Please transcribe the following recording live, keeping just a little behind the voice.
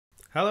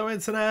Hello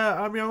Internet,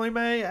 I'm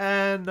Yolime,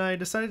 and I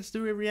decided to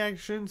do a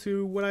reaction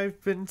to what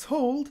I've been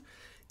told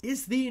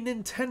is the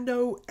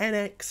Nintendo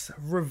NX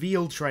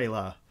reveal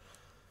trailer.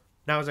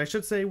 Now, as I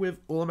should say with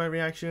all of my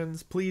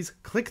reactions, please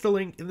click the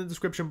link in the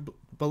description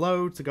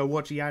below to go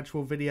watch the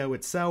actual video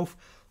itself,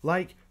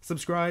 like,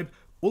 subscribe,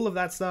 all of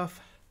that stuff,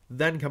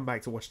 then come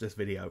back to watch this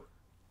video.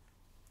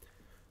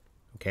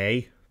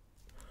 Okay?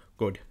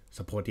 Good.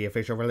 Support the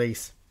official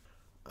release.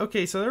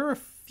 Okay, so there are a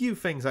few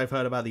things I've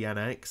heard about the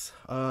NX.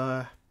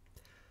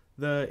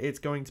 It's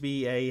going to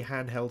be a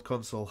handheld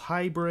console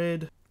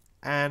hybrid,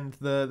 and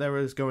there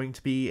is going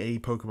to be a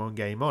Pokemon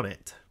game on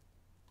it.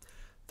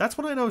 That's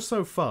what I know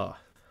so far,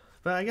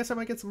 but I guess I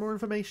might get some more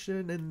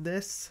information in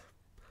this.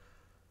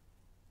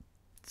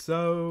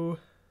 So,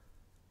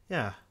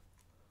 yeah.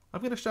 I'm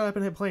going to shut up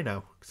and hit play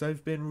now, because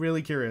I've been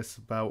really curious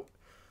about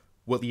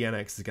what the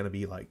NX is going to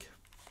be like.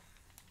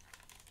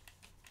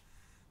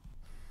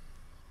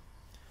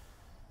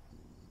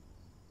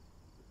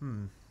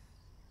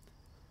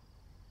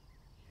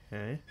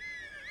 Okay.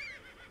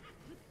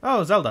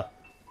 Oh, Zelda.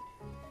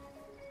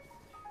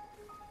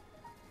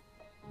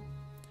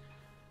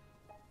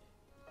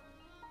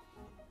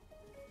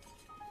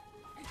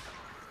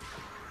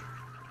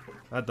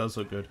 That does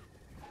look good.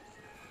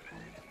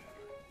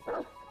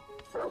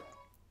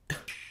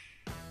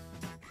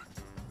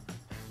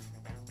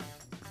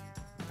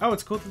 Oh,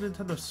 it's called the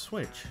Nintendo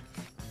Switch.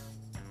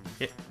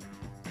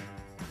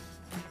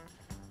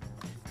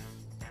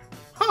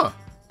 Huh.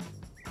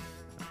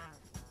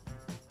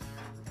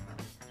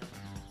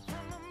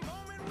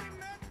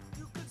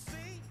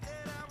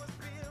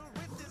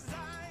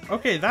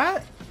 Okay,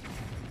 that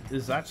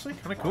is actually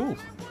kind of cool.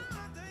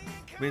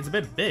 I mean, it's a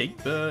bit big,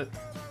 but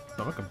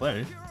I'm not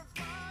complaining.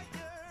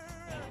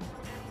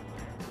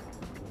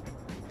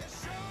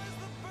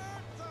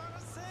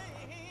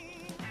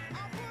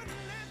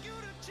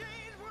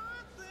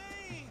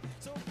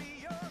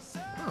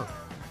 Oh.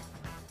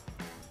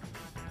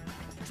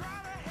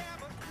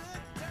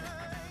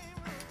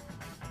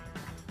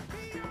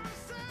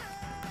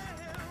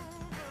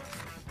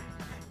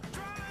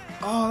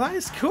 Oh, that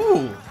is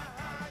cool.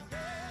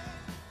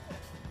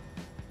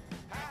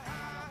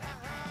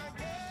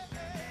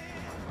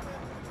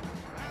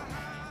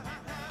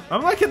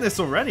 I'm liking this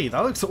already.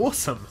 That looks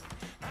awesome.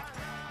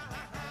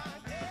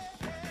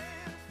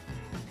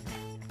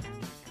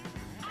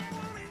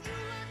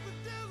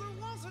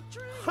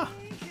 Huh.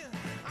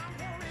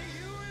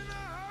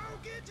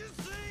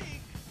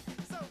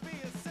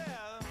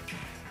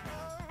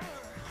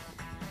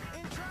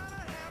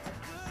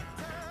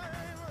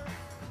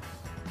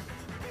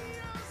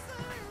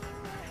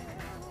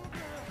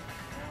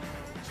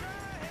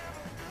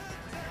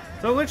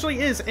 So it literally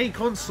is a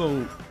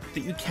console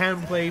that you can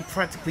play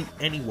practically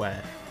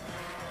anywhere.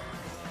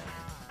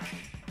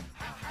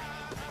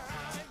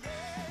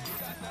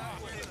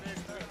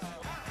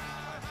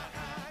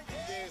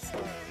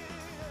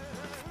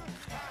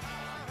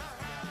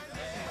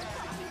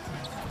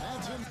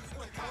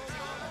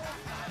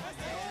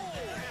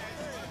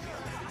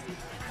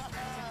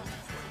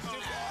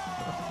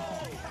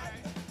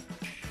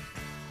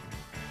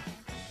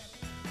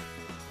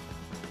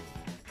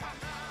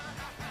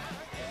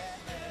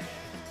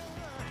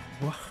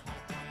 What?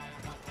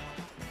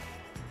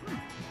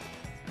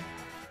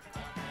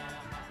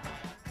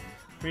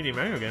 3D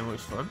Mario game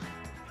looks fun.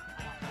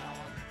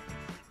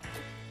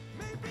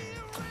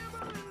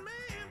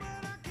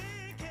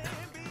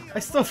 I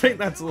still think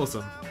that's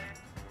awesome.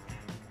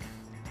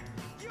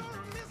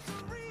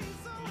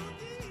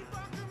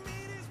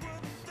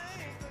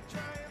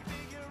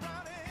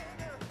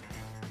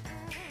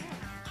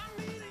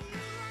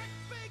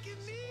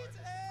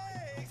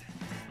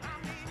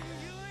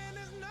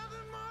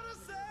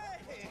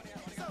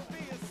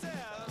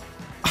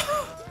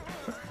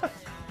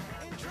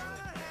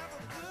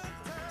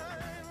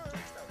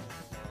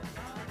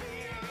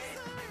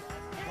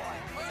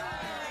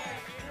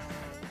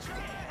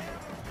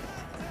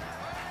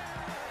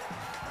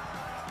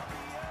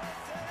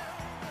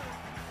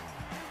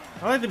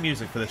 I like the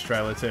music for this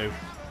trailer too.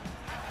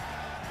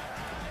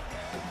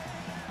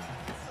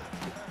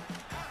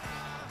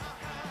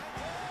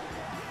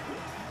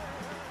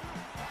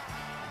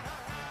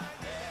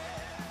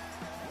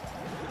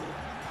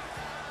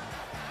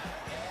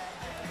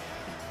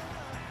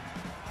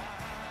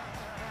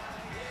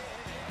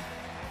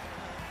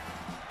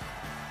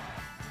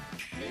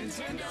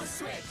 Nintendo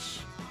Switch.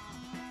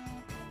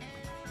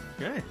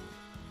 Okay.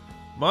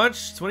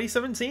 March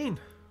 2017.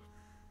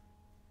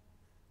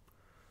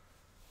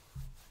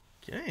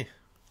 Okay.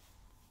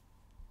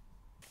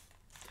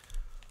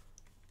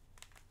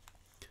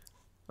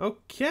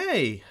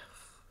 Okay.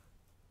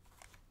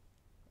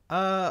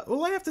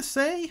 All I have to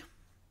say,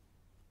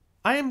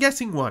 I am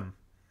guessing 1.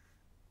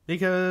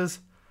 Because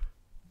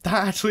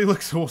that actually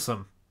looks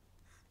awesome.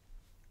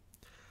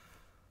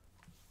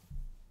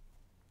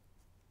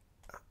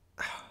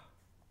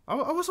 I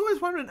was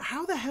always wondering,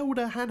 how the hell would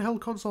a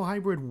handheld console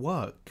hybrid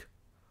work?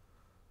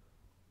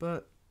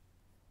 But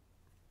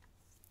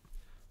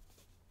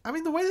I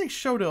mean, the way they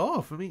showed it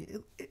off, I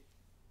mean,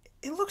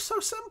 It looks so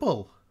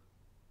simple.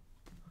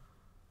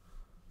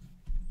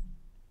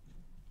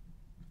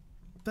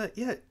 But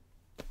yeah,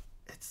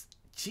 it's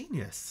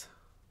genius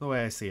the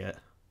way I see it.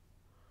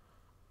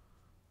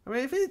 I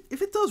mean,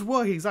 if it does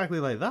work exactly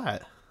like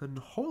that, then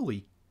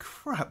holy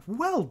crap,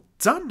 well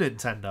done,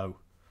 Nintendo.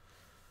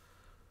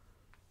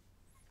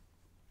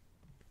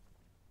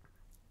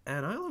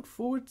 And I look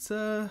forward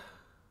to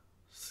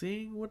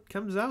seeing what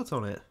comes out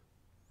on it.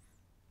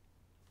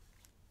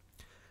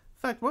 In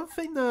fact, one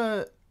thing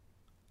that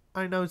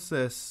I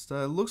noticed,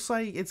 looks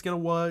like it's gonna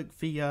work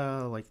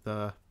via like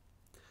the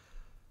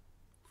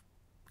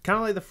kind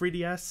of like the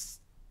 3DS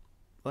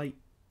like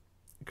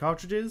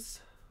cartridges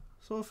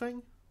sort of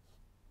thing.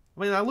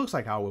 I mean, that looks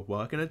like how it would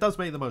work, and it does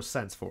make the most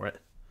sense for it.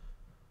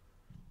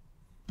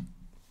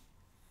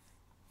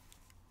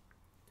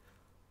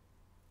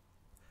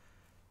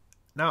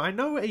 Now, I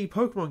know a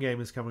Pokemon game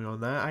is coming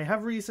on there. I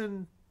have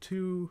reason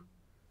to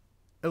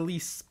at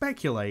least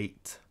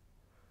speculate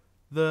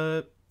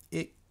that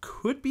it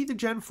could be the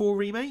Gen 4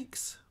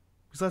 remakes.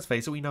 Because let's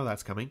face it, we know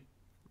that's coming.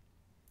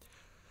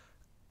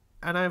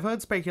 And I've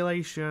heard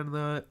speculation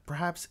that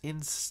perhaps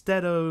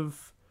instead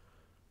of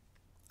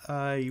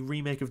a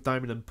remake of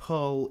Diamond and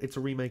Pearl, it's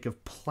a remake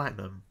of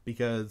Platinum.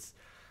 Because,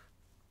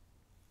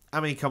 I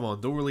mean, come on,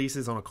 dual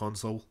releases on a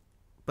console.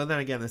 But then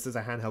again, this is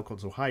a handheld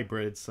console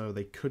hybrid, so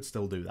they could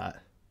still do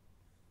that.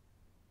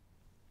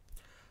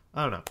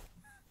 I don't know.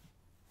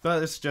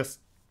 But it's just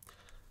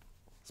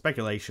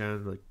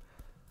speculation, like,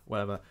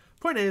 whatever.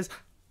 Point is,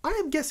 I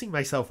am guessing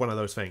myself one of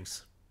those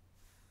things.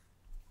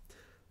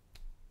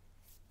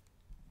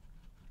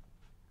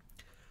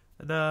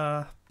 And,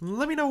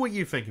 let me know what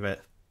you think of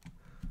it.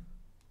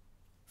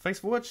 Thanks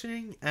for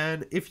watching,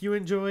 and if you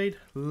enjoyed,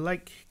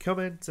 like,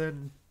 comment,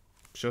 and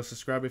sure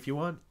subscribe if you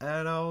want,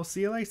 and I'll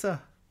see you later.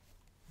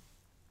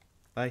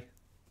 Bye.